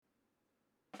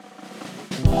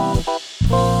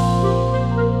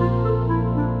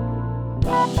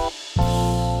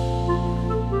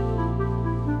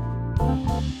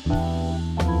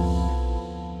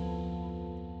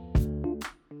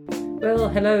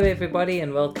Hello everybody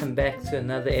and welcome back to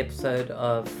another episode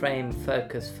of Frame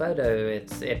Focus Photo.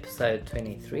 It's episode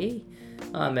 23.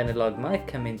 I'm Analog Mike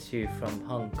coming to you from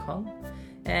Hong Kong,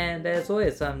 and as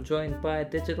always I'm joined by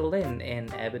Digital Len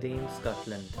in Aberdeen,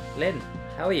 Scotland. Len,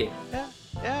 how are you?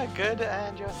 Yeah, good.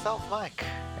 And yourself, Mike?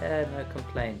 No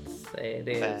complaints. It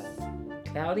is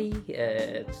cloudy,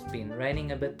 it's been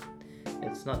raining a bit.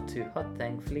 It's not too hot,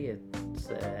 thankfully. It's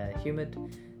humid.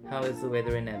 How is the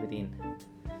weather in Aberdeen?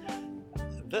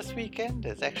 This weekend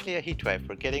is actually a heat wave.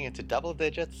 We're getting into double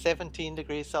digits, 17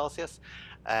 degrees Celsius,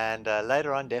 and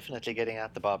later on definitely getting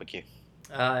out the barbecue.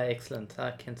 Excellent.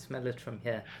 I can smell it from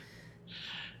here.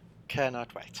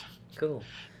 Cannot wait. Cool.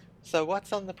 So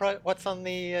what's on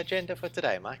the agenda for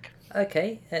today, Mike?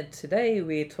 Okay, today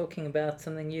we're talking about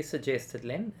something you suggested,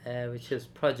 Len, which is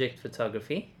project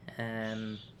photography.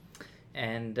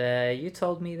 And you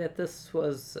told me that this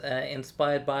was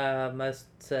inspired by our most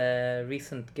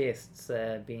recent guests,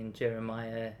 being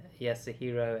Jeremiah,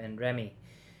 Yasuhiro, and Rami.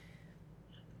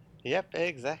 Yep,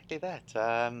 exactly that.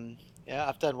 Yeah,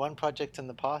 I've done one project in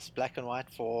the past, black and white,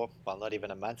 for, well, not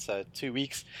even a month, so 2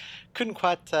 weeks. Couldn't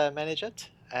quite manage it.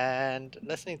 And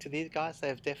listening to these guys,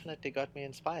 they've definitely got me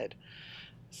inspired.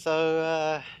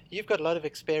 So you've got a lot of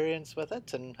experience with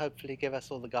it, and hopefully give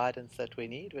us all the guidance that we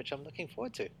need, which I'm looking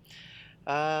forward to.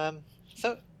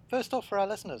 So first off, for our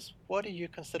listeners, what do you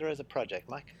consider as a project,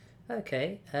 Mike?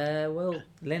 Okay, well,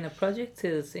 Len, a project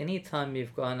is any time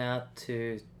you've gone out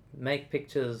to make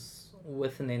pictures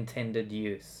with an intended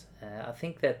use. I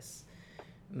think that's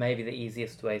maybe the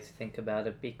easiest way to think about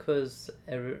it, because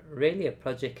really a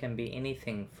project can be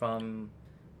anything from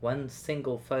one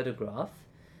single photograph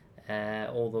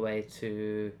all the way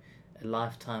to a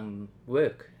lifetime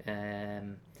work.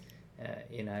 And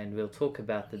we'll talk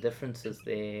about the differences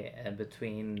there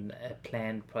between a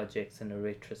planned project and a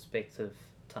retrospective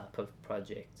type of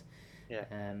project. Yeah.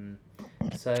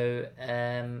 So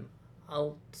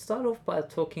I'll start off by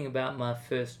talking about my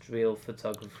first real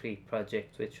photography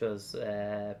project, which was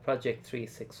Project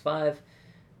 365.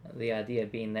 The idea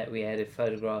being that we had to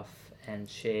photograph and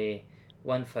share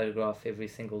one photograph every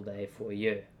single day for a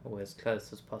year, or as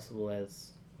close as possible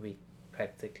as we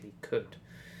practically could.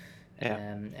 Yeah.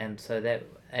 And so that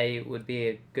would be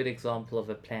a good example of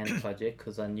a planned project,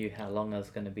 because I knew how long I was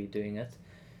going to be doing it,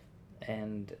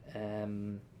 and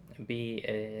B,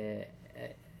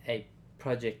 a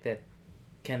project that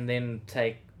can then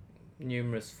take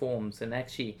numerous forms. And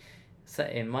actually, so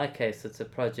in my case, it's a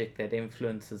project that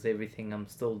influences everything I'm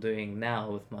still doing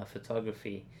now with my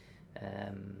photography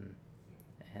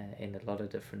in a lot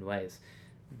of different ways.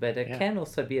 But it can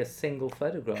also be a single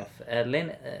photograph.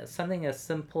 Something as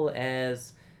simple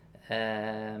as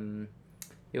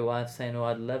your wife saying, "Oh,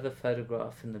 I'd love a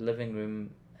photograph in the living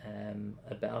room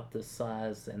about this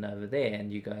size and over there,"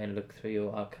 and you go and look through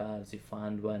your archives, you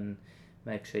find one,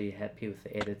 make sure you're happy with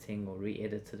the editing or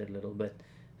re-edit it a little bit,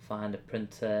 find a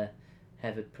printer,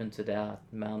 have it printed out,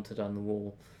 mount it on the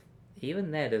wall.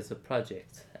 Even that is a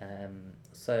project.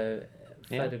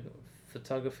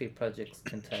 Photography projects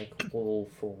can take all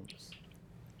forms.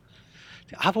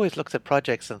 I've always looked at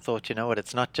projects and thought, you know what,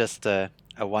 it's not just a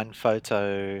one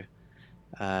photo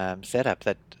setup,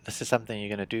 that this is something you're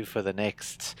going to do for the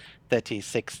next 30,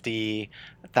 60,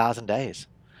 1,000 days.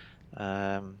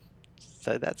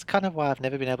 So that's kind of why I've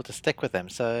never been able to stick with them.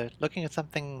 So looking at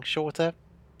something shorter,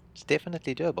 it's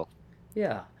definitely doable.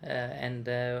 Yeah, and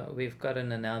we've got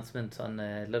an announcement on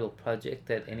a little project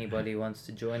that anybody wants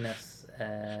to join us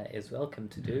is welcome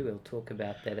to do. We'll talk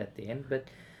about that at the end. But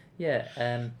yeah,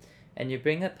 and you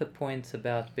bring up a point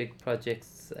about big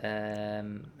projects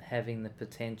having the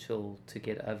potential to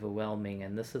get overwhelming,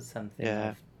 and this is something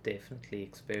I've definitely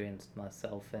experienced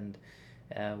myself. And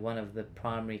one of the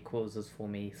primary causes for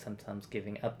me sometimes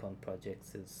giving up on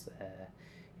projects is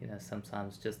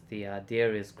sometimes just the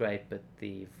idea is great, but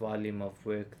the volume of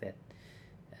work that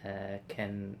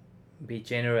can be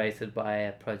generated by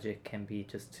a project can be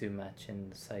just too much,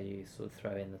 and so you sort of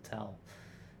throw in the towel.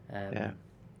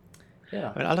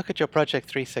 When I look at your Project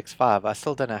 365, I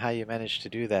still don't know how you managed to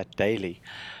do that daily.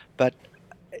 But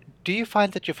do you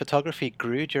find that your photography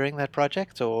grew during that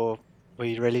project, or were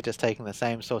you really just taking the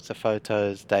same sorts of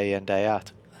photos day in, day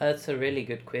out? That's a really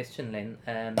good question, Len.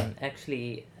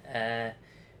 Actually,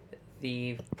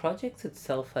 the project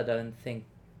itself, I don't think.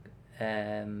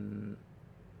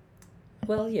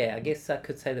 Well, yeah, I guess I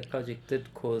could say the project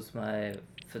did cause my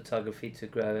photography to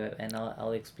grow, and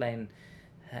I'll explain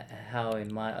how,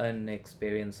 in my own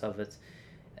experience of it.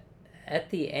 At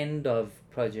the end of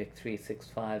Project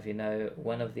 365,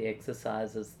 one of the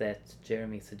exercises that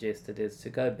Jeremy suggested is to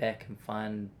go back and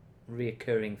find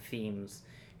reoccurring themes,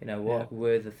 Yeah. what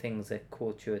were the things that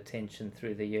caught your attention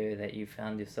through the year that you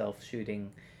found yourself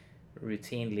shooting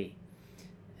routinely?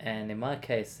 And in my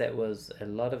case, that was a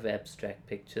lot of abstract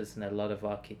pictures and a lot of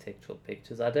architectural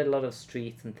pictures. I did a lot of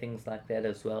street and things like that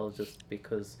as well, just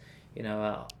because,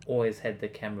 I always had the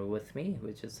camera with me,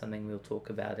 which is something we'll talk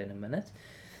about in a minute.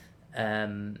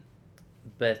 Um,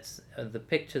 but the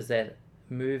pictures that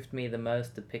moved me the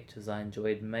most, the pictures I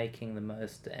enjoyed making the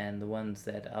most, and the ones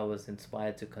that I was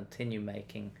inspired to continue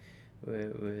making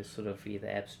were sort of either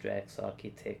abstracts,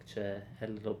 architecture, a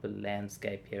little bit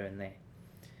landscape here and there.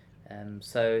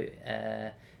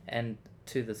 And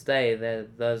to this day,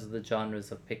 those are the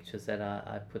genres of pictures that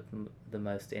I put the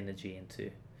most energy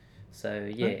into. So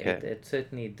yeah, Okay. it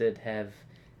certainly did have,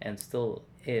 and still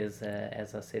is,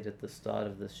 as I said at the start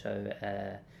of the show,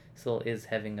 still is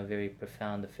having a very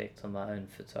profound effect on my own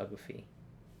photography.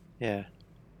 Yeah.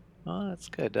 Oh, that's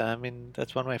good. I mean,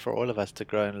 that's one way for all of us to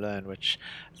grow and learn, which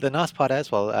the nice part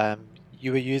as well,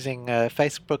 you were using a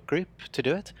Facebook group to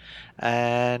do it,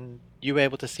 and you were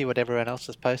able to see what everyone else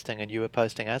was posting, and you were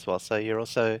posting as well. So you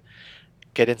also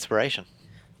get inspiration.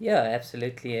 Yeah,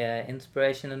 absolutely.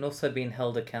 Inspiration and also being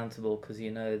held accountable because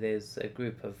there's a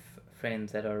group of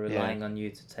friends that are Yeah. relying on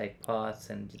you to take part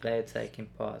and they're taking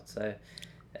part. So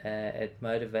it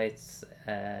motivates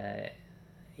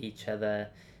each other,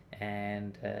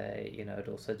 and it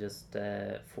also just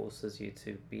forces you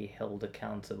to be held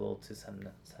accountable to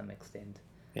some extent.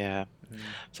 Yeah. Mm.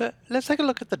 So let's take a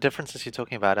look at the differences you're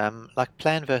talking about. Like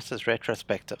plan versus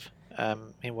retrospective. I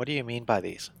mean, what do you mean by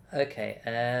these? Okay,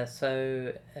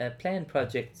 so Plan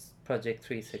Projects Project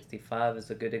 365 is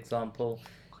a good example.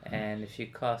 And if you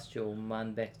cast your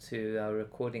mind back to our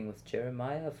recording with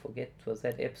Jeremiah, I forget, was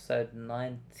that episode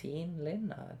 19,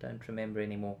 Len? I don't remember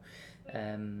anymore.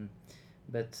 Um,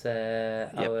 but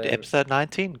Yep, our episode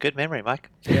 19. Good memory, Mike.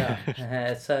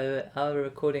 Yeah, so our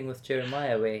recording with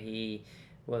Jeremiah, where he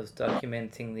was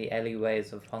documenting the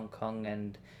alleyways of Hong Kong,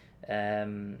 and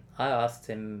I asked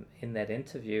him in that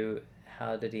interview,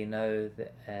 how did he know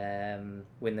that,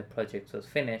 when the project was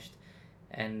finished,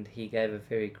 and he gave a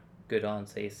very good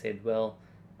answer. He said, "Well,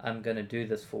 I'm going to do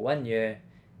this for 1 year,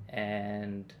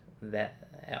 and that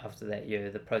after that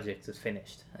year, the project is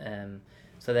finished."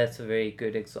 So that's a very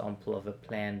good example of a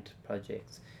planned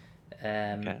project.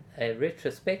 Okay. A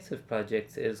retrospective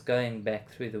project is going back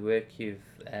through the work you've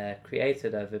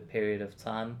created over a period of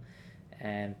time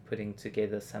and putting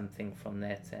together something from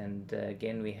that. And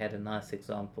again, we had a nice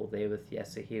example there with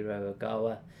Yasuhiro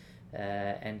Ogawa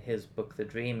and his book, The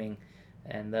Dreaming.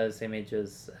 And those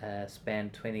images span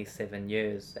 27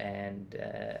 years. And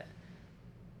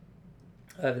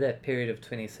over that period of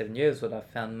 27 years, what I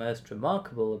found most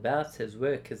remarkable about his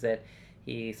work is that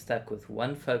he stuck with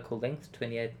one focal length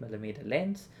 28mm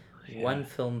lens, Yeah. one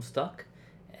film stock,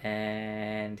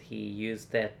 and he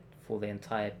used that for the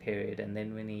entire period. And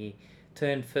then when he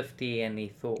turned 50 and he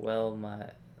thought, well, my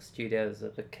studio is a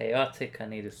bit chaotic, I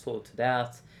need to sort it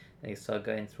out, and he started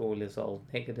going through all his old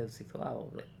negatives, he thought,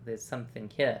 oh, there's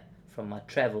something here from my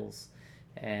travels.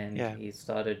 And Yeah. he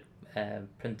started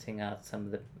printing out some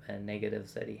of the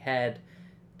negatives that he had,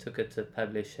 took it to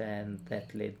publisher, and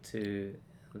that led to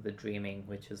The Dreaming,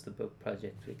 which is the book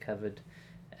project we covered,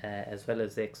 as well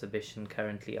as the exhibition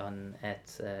currently on at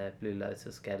Blue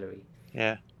Lotus Gallery.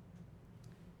 Yeah.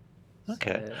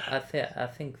 Okay. So I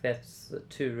think that's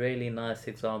two really nice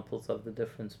examples of the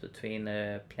difference between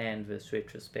a planned versus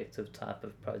retrospective type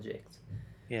of project.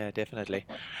 Yeah, definitely.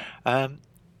 Um,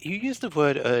 you used the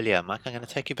word earlier, Mike. I'm going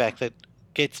to take you back. That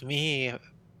gets me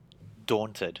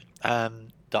daunted.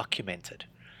 Documented.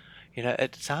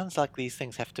 It sounds like these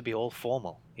things have to be all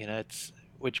formal. It's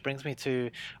which brings me to,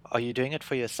 are you doing it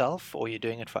for yourself, or are you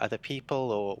doing it for other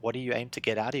people, or what do you aim to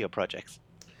get out of your projects?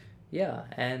 Yeah,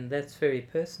 and that's very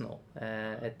personal.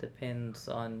 It depends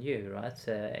on you, right?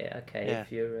 Okay, Yeah.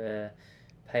 if you're a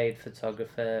paid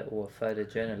photographer or a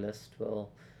photojournalist,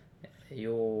 well,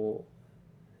 your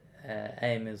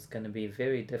aim is going to be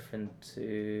very different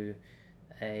to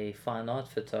a fine art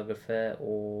photographer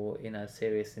or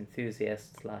serious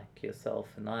enthusiasts like yourself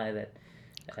and I that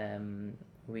um,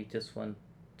 we just want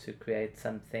to create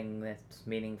something that's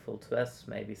meaningful to us,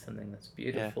 maybe something that's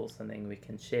Yeah. beautiful, something we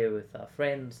can share with our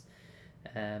friends,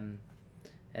 um,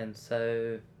 and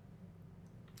so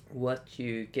what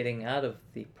you're getting out of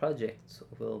the project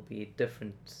will be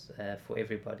different for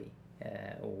everybody,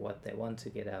 or what they want to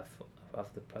get out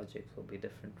of the project will be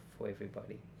different for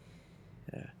everybody.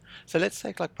 Yeah. So let's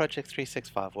take like Project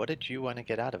 365. What did you want to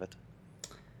get out of it?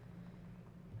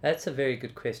 That's a very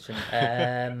good question.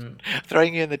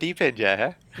 Throwing you in the deep end, yeah,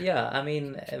 huh? Yeah, I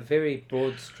mean, a very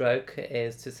broad stroke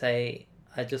is to say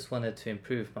I just wanted to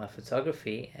improve my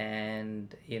photography,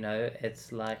 and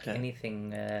it's like Okay.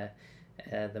 anything.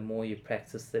 The more you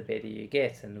practice, the better you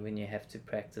get, and when you have to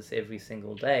practice every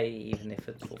single day, even if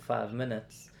it's for 5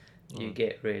 minutes, you Mm.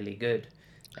 get really good.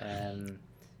 Um,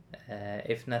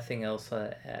 if nothing else,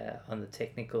 on the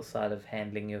technical side of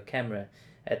handling your camera.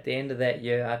 At the end of that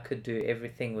year, I could do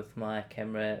everything with my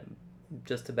camera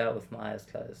just about with my eyes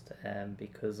closed,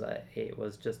 because it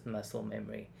was just muscle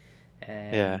memory.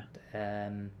 Yeah.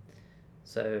 And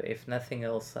so, if nothing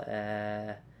else,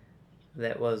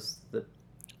 that was the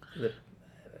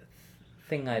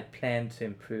thing I planned to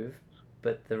improve,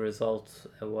 but the result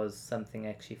was something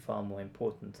actually far more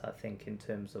important, I think, in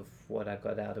terms of what I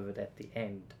got out of it at the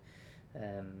end.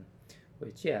 Um,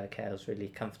 which, yeah, okay, I was really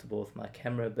comfortable with my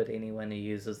camera, but anyone who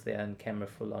uses their own camera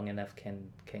for long enough can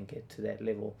get to that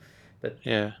level. But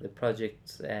Yeah. the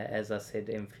project, as I said,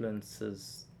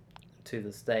 influences to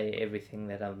this day everything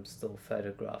that I'm still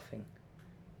photographing.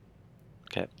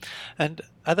 Okay. And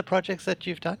other projects that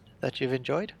you've done that you've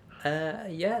enjoyed?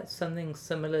 Yeah, something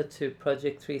similar to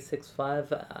Project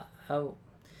 365.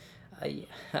 I,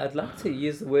 I'd like to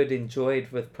use the word enjoyed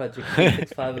with Project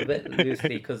 365 a bit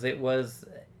loosely, because it was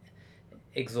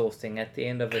exhausting. At the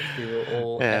end of it, we were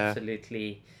all Yeah.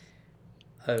 absolutely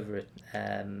over it.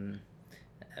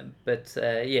 But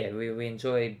yeah, we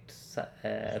enjoyed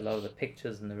a lot of the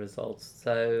pictures and the results.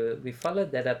 So we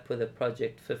followed that up with a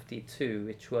Project 52,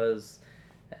 which was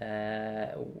uh,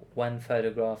 one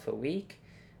photograph a week.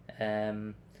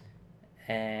 Um,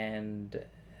 and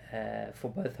for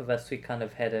both of us, we kind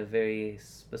of had a very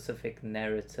specific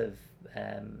narrative.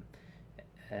 Um,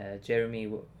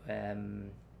 Jeremy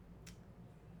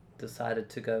decided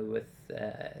to go with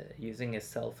using his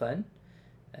cell phone,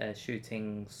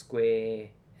 shooting square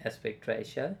aspect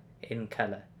ratio in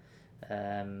color.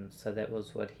 So that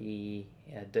was what he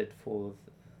did for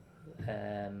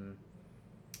um,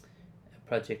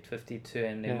 Project 52,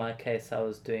 and in Yeah. my case, I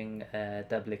was doing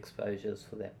double exposures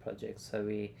for that project. So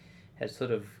we had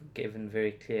sort of given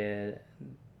very clear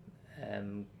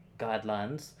um,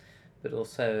 guidelines, but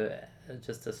also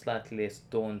just a slightly less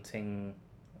daunting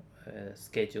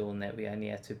schedule, in that we only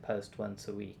had to post once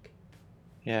a week.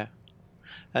 Yeah.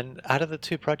 And out of the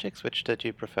two projects, which did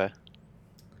you prefer?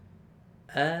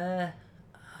 Uh,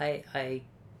 I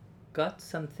got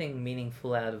something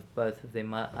meaningful out of both of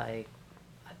them. I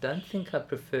don't think I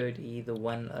preferred either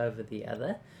one over the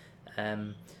other.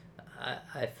 Um,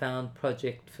 I found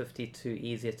Project 52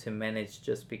 easier to manage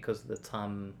just because of the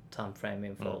time frame Mm.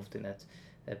 involved in it.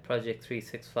 Project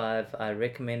 365, I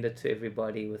recommend it to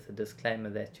everybody with a disclaimer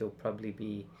that you'll probably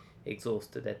be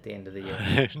exhausted at the end of the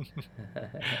year.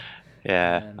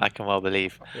 Yeah, I um, can well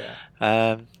believe.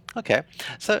 yeah. Okay,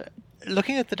 so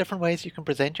looking at the different ways you can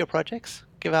present your projects,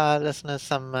 give our listeners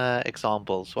some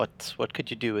examples. What could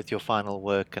you do with your final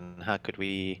work, and how could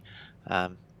we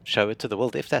show it to the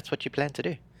world if that's what you plan to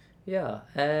do? Yeah,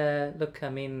 look, I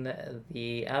mean,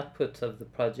 the output of the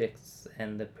projects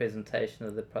and the presentation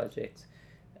of the projects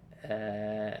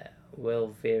uh, will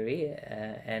vary,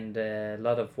 and a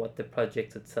lot of what the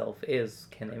project itself is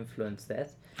can influence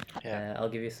that. Yeah, I'll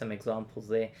give you some examples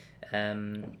there.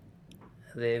 Um,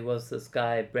 there was this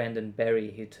guy, Brandon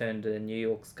Barry, who turned a New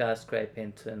York skyscraper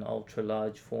into an ultra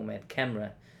large format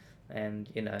camera, and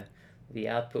the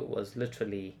output was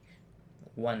literally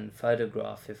one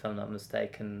photograph, if I'm not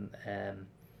mistaken.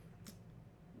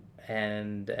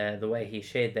 And the way he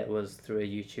shared that was through a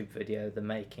YouTube video, the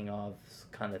making of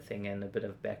kind of thing, and a bit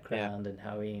of yeah, background, and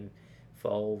how he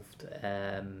involved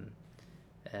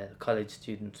college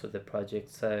students with the project.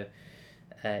 So,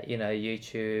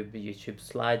 YouTube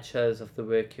slideshows of the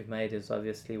work you've made is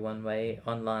obviously one way.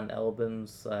 Online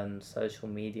albums and social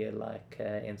media like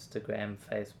Instagram,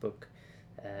 Facebook,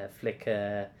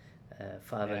 Flickr, yeah,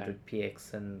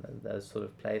 500px, and those sort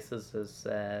of places is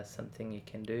something you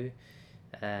can do.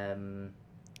 Um,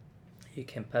 you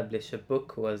can publish a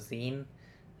book or a zine,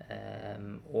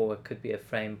 or it could be a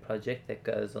frame project that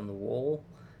goes on the wall,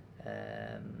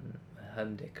 a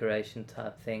home decoration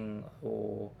type thing,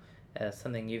 or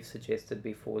something you've suggested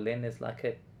before, Len, is like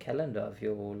a calendar of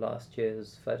your last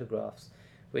year's photographs,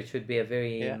 which would be a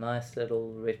very yeah, nice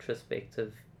little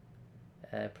retrospective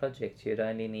project. You'd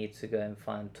only need to go and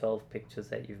find 12 pictures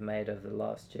that you've made over the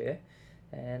last year,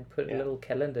 and put a yeah, little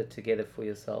calendar together for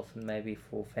yourself, and maybe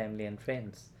for family and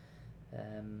friends.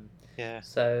 Um, yeah,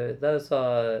 so those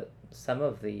are some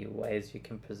of the ways you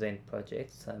can present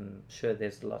projects. I'm sure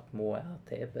there's a lot more out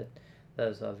there, but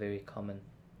those are very common.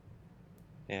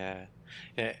 yeah.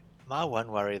 Yeah. My one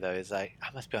worry though is I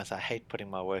must be honest, I hate putting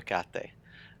my work out there.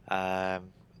 I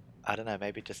don't know,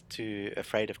 maybe just too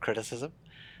afraid of criticism,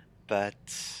 but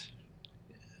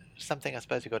something I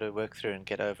suppose you've got to work through and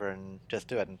get over and just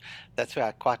do it. And that's where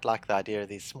I quite like the idea of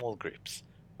these small groups.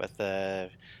 With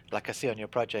like I see on your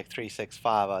project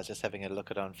 365, I was just having a look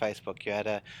at it on Facebook. You had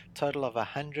a total of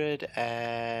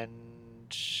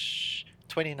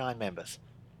 129 members.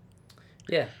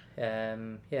 Yeah,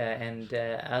 yeah, and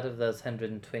out of those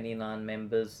 129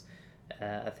 members,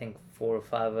 I think four or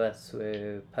five of us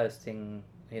were posting,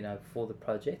 for the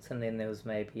projects, and then there was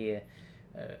maybe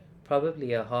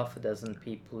probably a half a dozen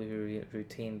people who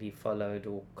routinely followed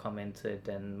or commented,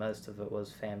 and most of it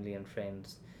was family and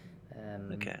friends.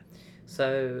 Um, Okay.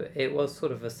 so it was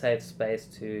sort of a safe space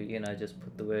to, just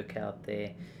put the work out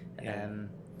there. Yeah. Um,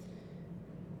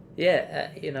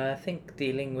 yeah, I think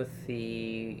dealing with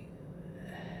the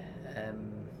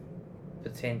um,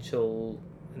 potential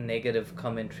negative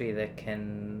commentary that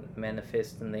can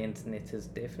manifest on the internet is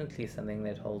definitely something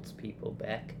that holds people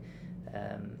back.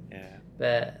 Um, Yeah.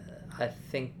 but I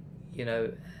think, you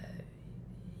know,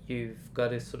 you've got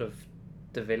to sort of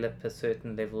develop a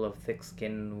certain level of thick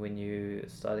skin when you're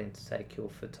starting to take your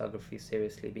photography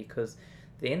seriously, because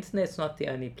the internet's not the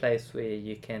only place where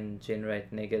you can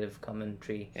generate negative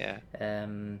commentary. Yeah.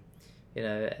 Um,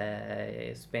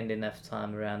 spend enough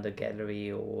time around a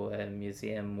gallery or a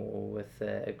museum or with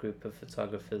a group of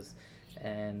photographers,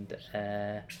 and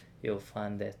you'll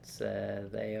find that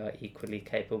they are equally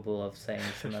capable of saying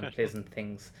some unpleasant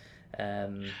things.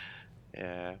 Um,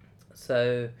 Yeah.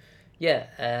 so,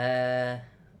 yeah,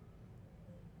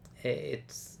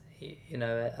 it's,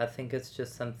 I think it's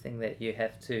just something that you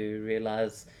have to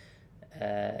realize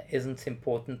isn't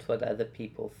important what other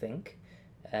people think.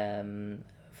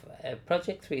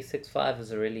 Project 365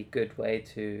 is a really good way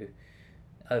to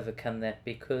overcome that,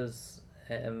 because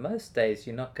most days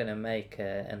you're not going to make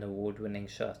an award-winning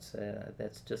shot.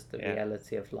 That's just the Yeah.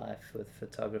 reality of life with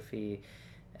photography.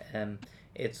 Um,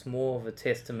 it's more of a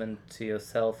testament to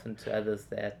yourself and to others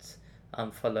that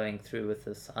I'm following through with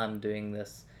this, I'm doing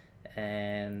this,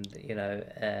 and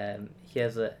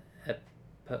here's a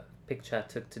picture I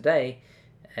took today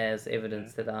as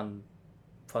evidence that I'm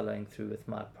following through with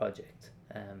my project,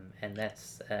 and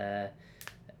that's uh,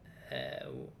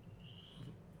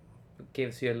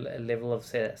 gives you a level of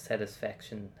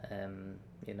satisfaction.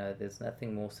 There's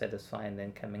nothing more satisfying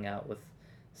than coming out with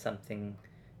something,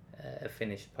 a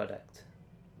finished product.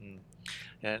 Mm.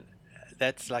 And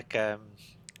that's like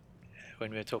when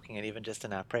we were talking, and even just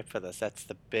in our prep for this, that's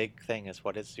the big thing: is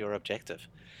what is your objective?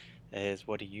 Is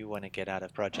what do you want to get out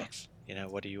of projects?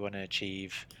 What do you want to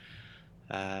achieve?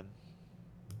 Um,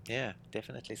 yeah,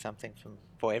 definitely something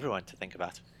for everyone to think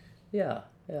about. Yeah,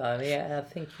 yeah. I mean, I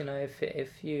think,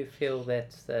 if you feel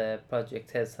that the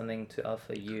project has something to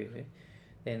offer you,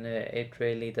 then it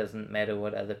really doesn't matter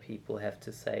what other people have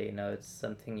to say. It's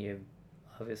something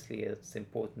obviously it's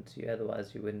important to you.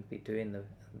 Otherwise, you wouldn't be doing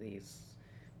these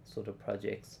sort of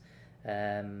projects.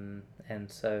 And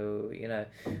so,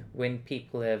 when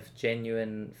people have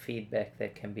genuine feedback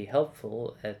that can be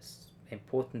helpful, it's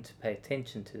important to pay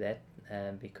attention to that,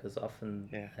 because often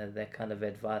Yeah. that kind of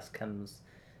advice comes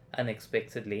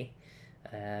unexpectedly,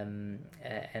 and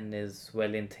is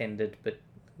well intended, but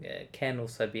can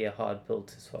also be a hard pill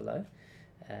to swallow.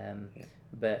 Yeah.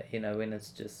 But when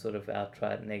it's just sort of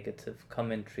outright negative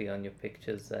commentary on your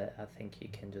pictures, I think you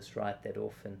can just write that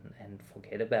off and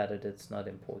forget about it. It's not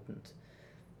important.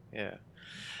 Yeah.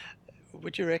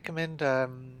 Would you recommend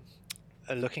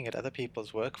looking at other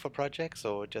people's work for projects,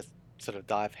 or just sort of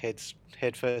dive head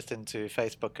first into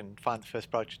Facebook and find the first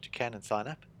project you can and sign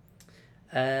up?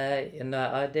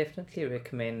 I definitely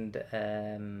recommend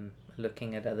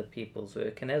looking at other people's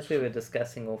work. And as we were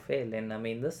discussing off air, Len, I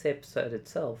mean, this episode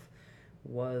itself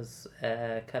was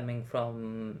coming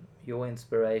from your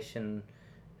inspiration,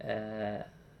 uh,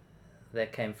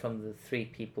 that came from the three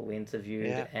people we interviewed.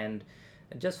 Yeah. And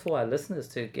just for our listeners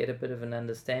to get a bit of an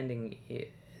understanding,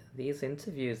 these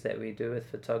interviews that we do with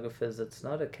photographers, it's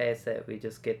not a case that we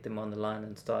just get them on the line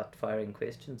and start firing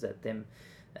questions at them.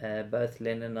 Both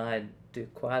Len and I do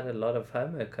quite a lot of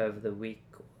homework over the week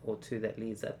or two that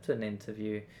leads up to an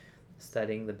interview,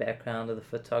 studying the background of the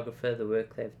photographer, the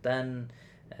work they've done,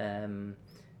 um,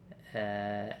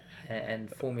 and Figuring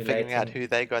out formulating. who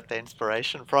they got their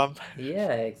inspiration from.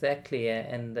 Yeah, exactly.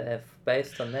 And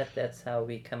based on that, that's how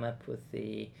we come up with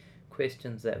the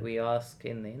questions that we ask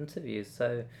in the interviews.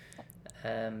 So,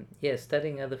 yeah,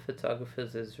 studying other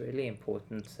photographers is really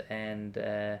important, and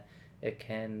it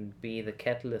can be the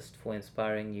catalyst for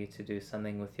inspiring you to do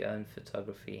something with your own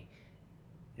photography.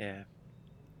 Yeah,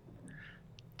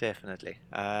 definitely.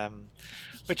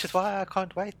 Which is why I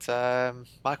can't wait.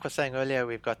 Mike was saying earlier,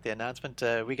 we've got the announcement.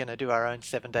 We're going to do our own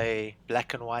 7-day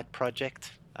black and white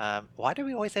project. Why do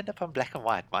we always end up on black and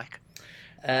white, Mike?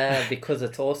 Because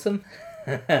it's awesome.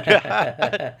 Yeah.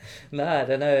 No, I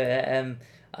don't know.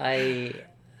 I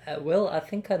well, I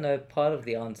think I know part of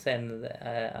the answer, and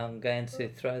I'm going to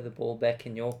throw the ball back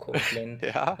in your court, Len.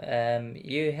 Yeah.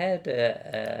 You had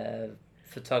a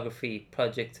photography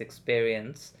project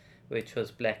experience, which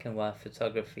was black and white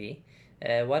photography.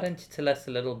 Why don't you tell us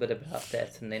a little bit about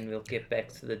that, and then we'll get back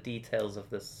to the details of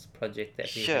this project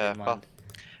that you had in Sure. Well, mind.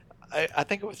 I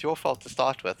think it was your fault to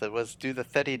start with. It was do the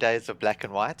 30 days of black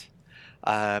and white.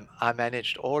 I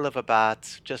managed all of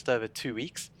about just over 2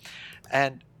 weeks.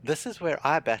 And this is where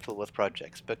I battle with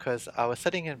projects because I was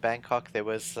sitting in Bangkok. There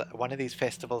was one of these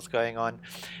festivals going on,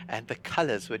 and the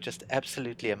colors were just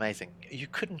absolutely amazing. You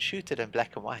couldn't shoot it in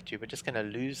black and white, you were just going to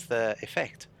lose the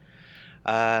effect.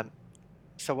 Um,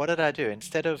 so, what did I do?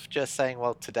 Instead of just saying,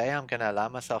 well, today I'm going to allow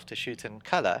myself to shoot in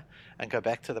color and go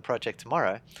back to the project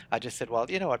tomorrow, I just said, well,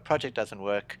 you know what, project doesn't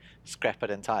work, scrap it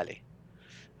entirely.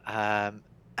 Um,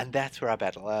 and that's where I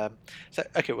battle. So,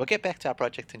 okay, we'll get back to our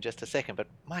project in just a second. But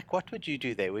Mike, what would you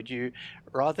do there? Would you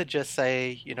rather just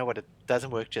say, you know what, it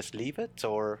doesn't work, just leave it,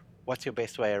 or what's your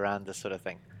best way around this sort of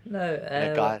thing? No,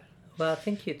 Guy. well, I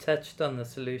think you touched on the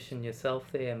solution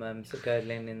yourself there moments ago,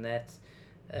 Len, in that,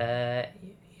 uh,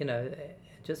 you know,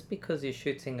 just because you're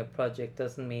shooting a project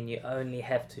doesn't mean you only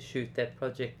have to shoot that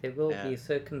project. There will Yeah, be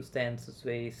circumstances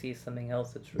where you see something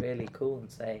else that's really cool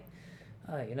and say,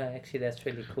 oh, actually that's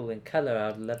really cool in color.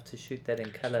 I'd love to shoot that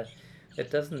in color.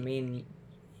 It doesn't mean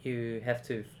you have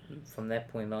to, from that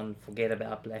point on, forget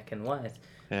about black and white.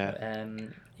 yeah,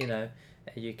 You know,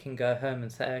 you can go home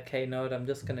and say, okay, no, I'm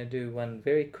just going to do one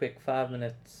very quick 5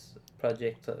 minutes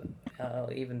project.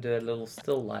 I'll even do a little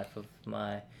still life of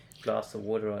my glass of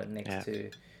water next yeah,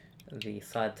 to the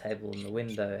side table in the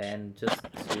window, and just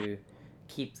to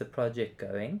keep the project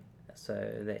going so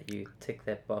that you tick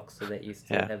that box so that you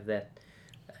still yeah, have that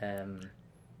um,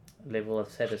 level of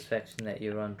satisfaction that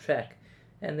you're on track.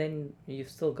 And then you've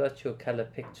still got your color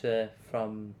picture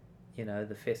from,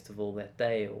 the festival that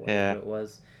day or whatever yeah. it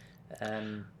was.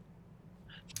 Um,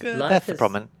 That's life the is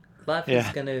problem. life is Yeah,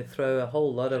 going to throw a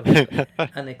whole lot of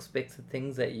unexpected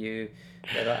things at you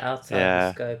that are outside the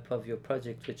yeah. scope of your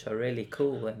project, which are really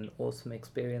cool and awesome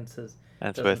experiences.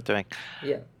 That's worth Doesn't doing.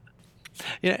 Yeah,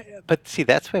 But see,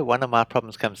 that's where one of my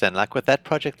problems comes in. Like with that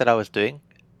project that I was doing,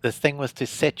 the thing was to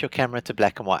set your camera to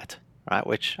black and white, right?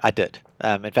 Which I did.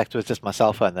 In fact, it was just my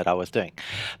cell phone that I was doing.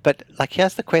 But like,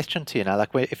 here's the question to you now: like,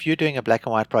 if you're doing a black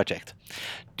and white project,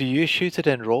 do you shoot it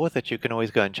in RAW that you can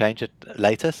always go and change it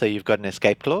later, so you've got an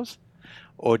escape clause,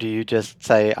 or do you just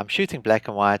say, I'm shooting black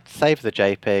and white, save the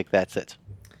JPEG, that's it?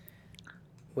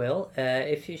 well,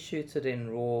 if you shoot it in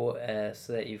RAW,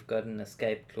 so that you've got an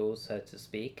escape clause, so to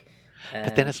speak.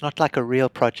 But then um, it's not like a real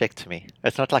project to me.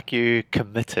 It's not like you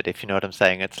committed, if you know what I'm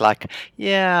saying. It's like,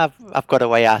 yeah, I've got a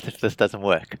way out if this doesn't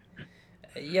work.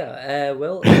 Yeah,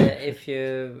 well, if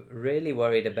you're really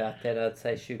worried about that, I'd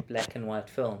say shoot black and white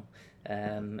film,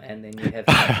 and then you have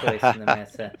some choice in the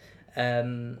matter.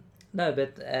 Um, no,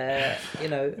 but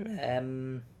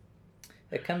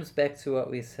it comes back to what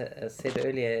we said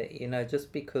earlier.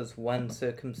 Just because one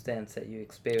circumstance that you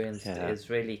experienced Yeah, is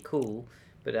really cool,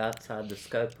 but outside the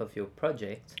scope of your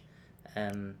project,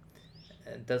 um,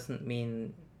 it doesn't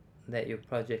mean that your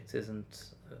project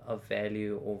isn't of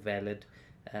value or valid.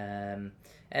 Um,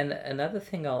 and another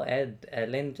thing I'll add,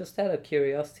 Len, just out of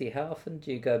curiosity, how often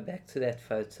do you go back to that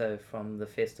photo from the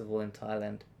festival in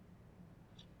Thailand?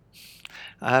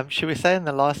 should we say in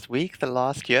the last week, the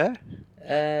last year?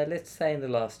 Let's say in the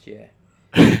last year.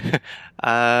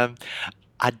 um,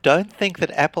 I don't think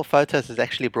that Apple Photos has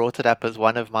actually brought it up as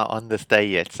one of my on this day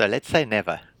yet. So let's say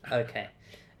never. Okay.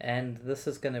 And this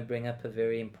is going to bring up a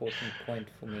very important point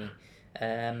for me.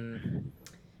 Um,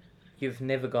 you've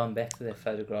never gone back to that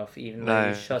photograph, even though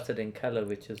you No. shot it in color,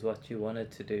 which is what you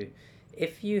wanted to do.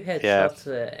 If you had Yeah. shot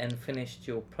and finished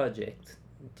your project,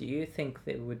 do you think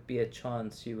there would be a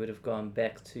chance you would have gone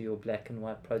back to your black and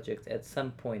white project at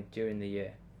some point during the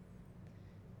year?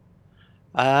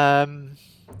 Um,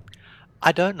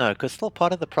 I don't know, because still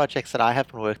part of the projects that I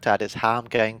haven't worked out is how I'm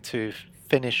going to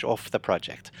finish off the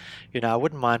project. I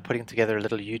wouldn't mind putting together a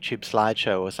little YouTube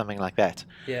slideshow or something like that,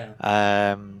 Yeah,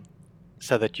 um,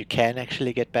 so that you can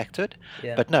actually get back to it.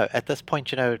 yeah, But no, at this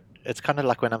point, it's kind of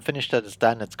like when I'm finished, it's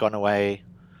done, it's gone away.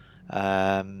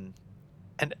 Um,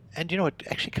 and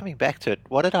actually coming back to it,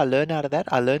 what did I learn out of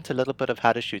that? I learned a little bit of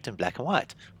how to shoot in black and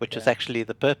white, which was yeah, actually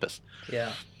the purpose.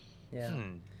 yeah, yeah.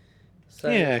 Hmm. So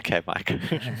Yeah, okay, Mike.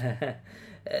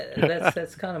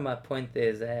 that's kind of my point there,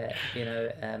 is that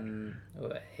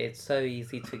it's so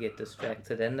easy to get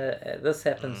distracted, and this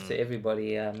happens to Mm,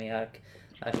 everybody. I mean,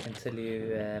 I can tell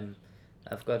you,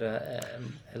 I've got a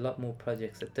lot more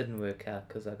projects that didn't work out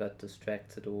because I got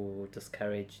distracted or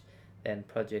discouraged than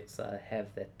projects I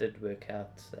have that did work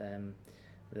out.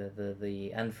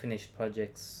 The unfinished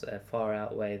projects far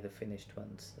outweigh the finished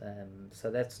ones.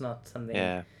 So that's not something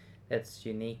Yeah, that's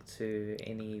unique to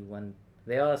anyone.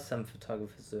 There are some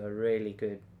photographers who are really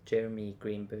good. Jeremy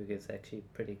Greenberg is actually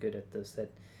pretty good at this,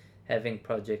 at having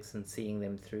projects and seeing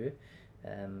them through.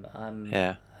 Um, I'm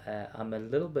yeah, I'm a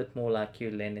little bit more like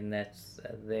you, Len, in that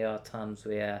there are times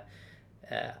where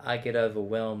I get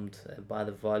overwhelmed by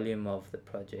the volume of the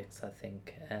projects, I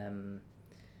think.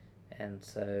 And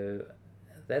so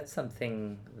that's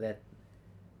something that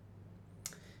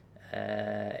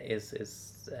is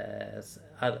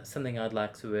something I'd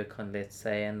like to work on, let's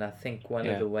say. And I think one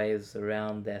of yeah, the ways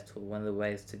around that, or one of the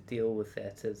ways to deal with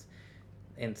that, is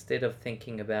instead of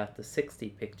thinking about the 60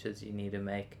 pictures you need to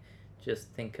make, just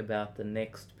think about the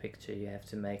next picture you have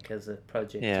to make as a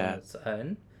project on yeah, its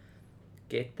own.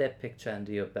 Get that picture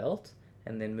under your belt,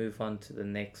 and then move on to the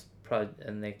next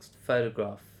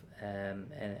photograph,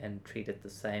 and treat it the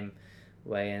same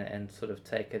way, and sort of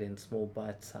take it in small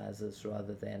bite sizes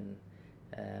rather than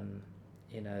um,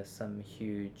 some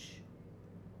huge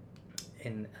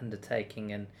in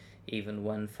undertaking, and even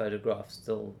one photograph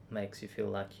still makes you feel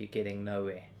like you're getting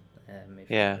nowhere, if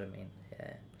you know yeah. what I mean.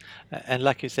 Yeah. And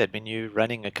like you said, when you're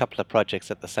running a couple of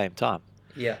projects at the same time,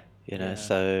 Yeah. Yeah.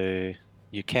 so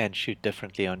you can shoot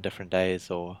differently on different days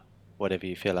or whatever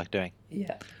you feel like doing.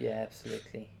 Yeah. Yeah.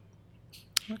 Absolutely.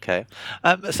 Okay.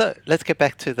 So let's get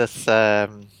back to this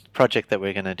project that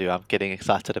we're going to do. I'm getting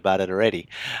excited about it already.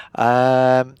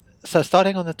 So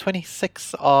starting on the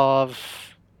 26th of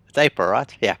it's April,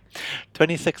 right? Yeah,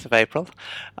 26th of April.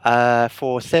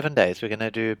 For 7 days, we're going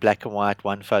to do black and white,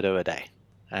 one photo a day.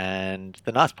 And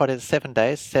the nice part is 7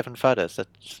 days, 7 photos.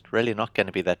 It's really not going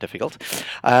to be that difficult.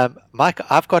 Mike,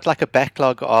 I've got like a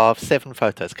backlog of 7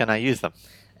 photos. Can I use them?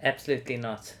 Absolutely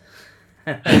not.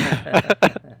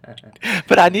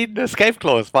 But I need an escape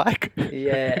clause, Mike.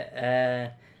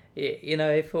 Yeah,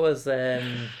 if it was uh,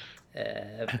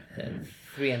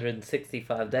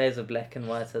 365 days of black and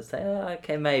white, I'd say, oh,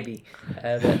 okay, maybe.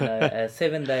 But no,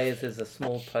 7 days is a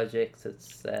small project.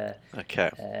 It's, Okay.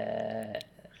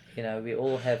 we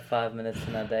all have 5 minutes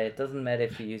in our day. It doesn't matter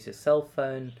if you use your cell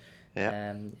phone.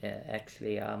 Yeah. Yeah,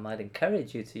 actually, I might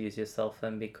encourage you to use your cell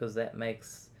phone because that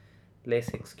makes less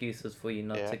excuses for you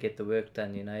not Yeah. to get the work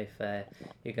done. If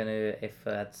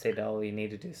I'd said, oh, you need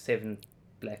to do 7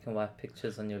 black and white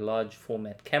pictures on your large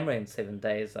format camera in 7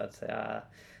 days, I'd say,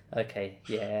 okay,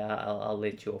 yeah, I'll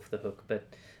let you off the hook. But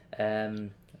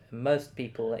um, most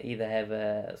people either have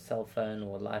a cell phone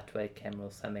or a lightweight camera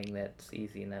or something that's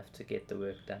easy enough to get the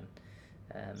work done.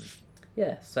 Um,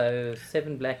 yeah, so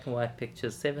 7 black and white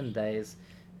pictures, 7 days.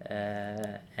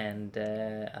 And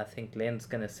I think Len's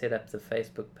going to set up the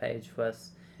Facebook page for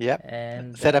us. Yep.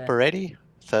 And Set up already.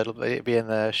 So it'll be in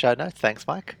the show notes. Thanks,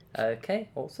 Mike. okay,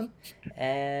 awesome.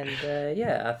 And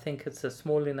yeah, I think it's a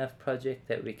small enough project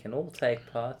that we can all take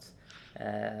part.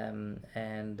 And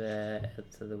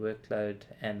it's the workload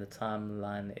and the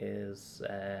timeline is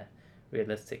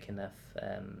realistic enough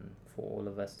for all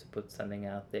of us to put something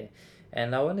out there.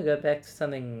 And I want to go back to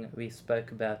something we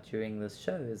spoke about during this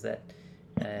show, is that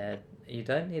uh, you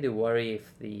don't need to worry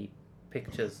if the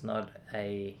picture's not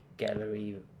a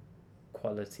gallery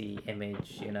quality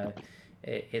image.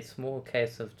 It's more a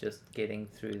case of just getting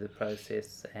through the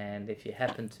process, and if you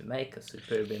happen to make a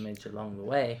superb image along the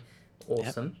way, Yep.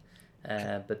 awesome.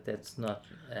 But that's not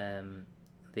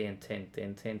the intent. The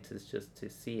intent is just to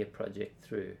see a project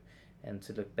through and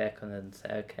to look back on it and say,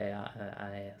 okay,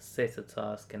 I set a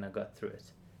task and I got through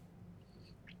it.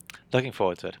 Looking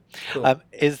forward to it. Cool.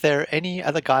 Is there any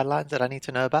other guidelines that I need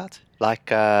to know about? Like,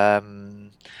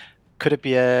 could it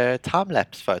be a time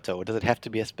lapse photo, or does it have to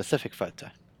be a specific photo?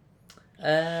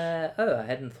 Oh, I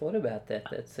hadn't thought about that.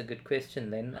 That's a good question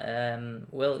then.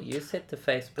 Well, you set the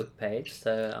Facebook page,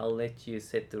 so I'll let you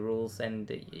set the rules,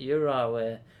 and you're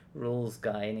our rules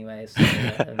guy anyway, so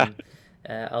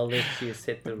I'll let you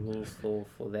set the rules for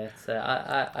that. So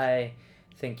I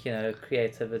think,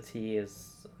 creativity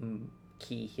is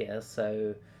key here,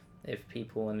 so if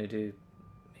people want to do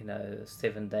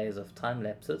 7 days of time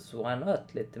lapses, why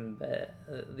not let them?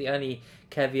 The only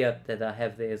caveat that I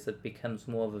have there is it becomes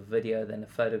more of a video than a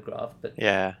photograph. But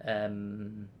Yeah.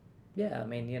 yeah, I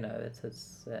mean,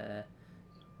 it's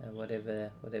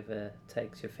whatever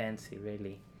takes your fancy,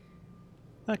 really.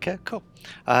 Okay, cool.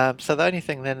 So the only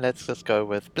thing then, let's just go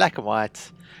with black and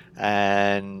white.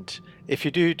 And if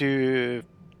you do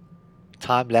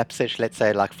time lapse, let's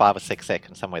say like 5 or 6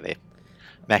 seconds, somewhere there,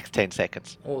 max 10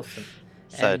 seconds. Awesome.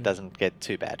 so it And doesn't get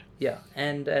too bad. yeah,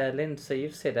 and Lynn, so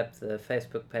you've set up the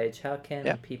Facebook page. How can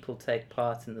Yeah. people take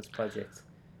part in this project?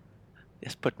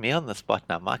 Just put me on the spot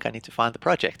now, Mike. I need to find the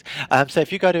project. So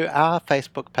if you go to our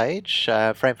Facebook page,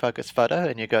 Frame Focus Photo,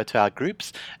 and you go to our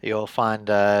groups, you'll find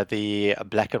the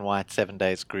Black and White 7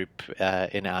 Days group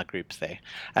in our groups there.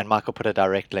 And Mike will put a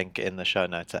direct link in the show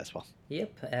notes as well.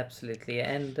 Yep, absolutely.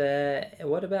 And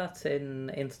what about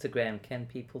in Instagram? Can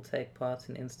people take part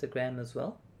in Instagram as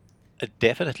well?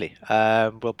 Definitely.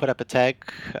 We'll put up a tag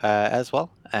as well,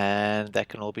 and that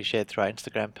can all be shared through our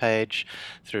Instagram page,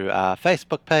 through our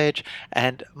Facebook page.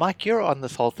 And Mike, you're on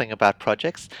this whole thing about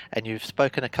projects, and you've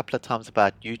spoken a couple of times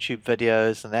about YouTube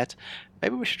videos and that.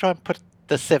 Maybe we should try and put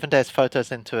the 7 days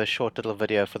photos into a short little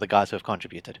video for the guys who have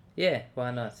contributed. Yeah, why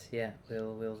not? Yeah,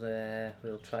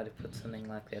 we'll try to put something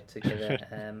like that together.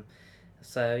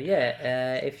 So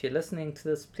yeah, if you're listening to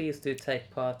this, please do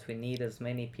take part. We need as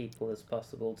many people as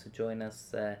possible to join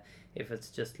us. If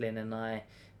it's just Len and I,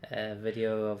 a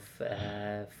video of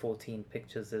 14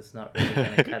 pictures is not really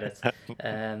going to cut it.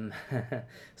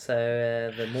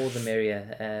 So the more the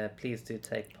merrier. Please do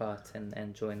take part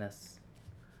and join us.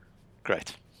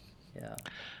 Great. Yeah.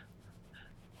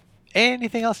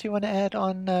 Anything else you want to add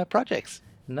on projects?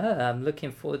 No, I'm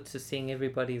looking forward to seeing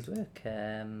everybody's work.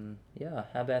 Yeah,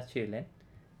 how about you, Len?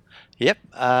 Yep,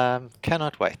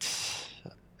 cannot wait.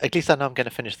 At least I know I'm going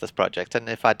to finish this project, and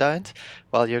if I don't,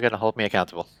 well, you're going to hold me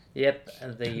accountable.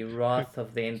 Yep, the wrath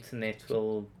of the internet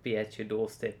will be at your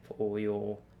doorstep or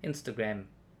your Instagram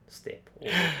step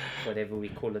or whatever we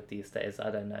call it these days.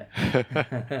 I don't know.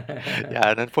 Yeah,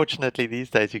 and unfortunately these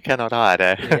days you cannot hide.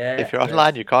 Yeah, if you're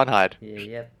online, you can't hide. Yeah,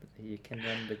 yep, you can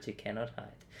run, but you cannot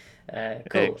hide.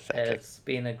 Cool. Exactly. It's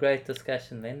been a great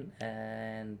discussion then,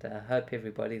 and I hope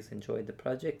everybody's enjoyed the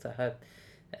project. I hope,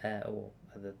 or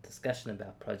the discussion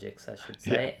about projects, I should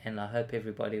say, and I hope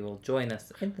everybody will join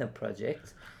us in the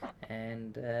project.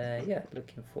 And yeah,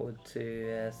 looking forward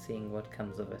to seeing what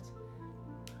comes of it.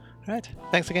 Right.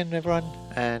 Thanks again, everyone,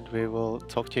 and we will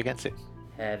talk to you again soon.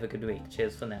 Have a good week.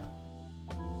 Cheers for now.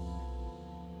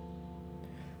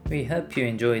 We hope you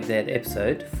enjoyed that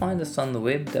episode. Find us on the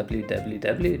web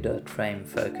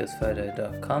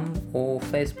www.framefocusphoto.com or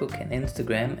Facebook and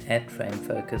Instagram at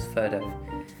framefocusphoto.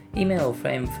 Email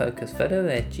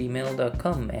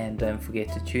framefocusphoto@gmail.com and don't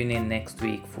forget to tune in next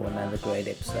week for another great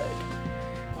episode.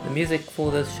 The music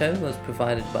for this show was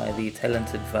provided by the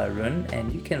talented Varun,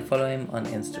 and you can follow him on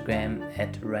Instagram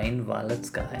at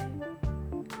rainvioletsky.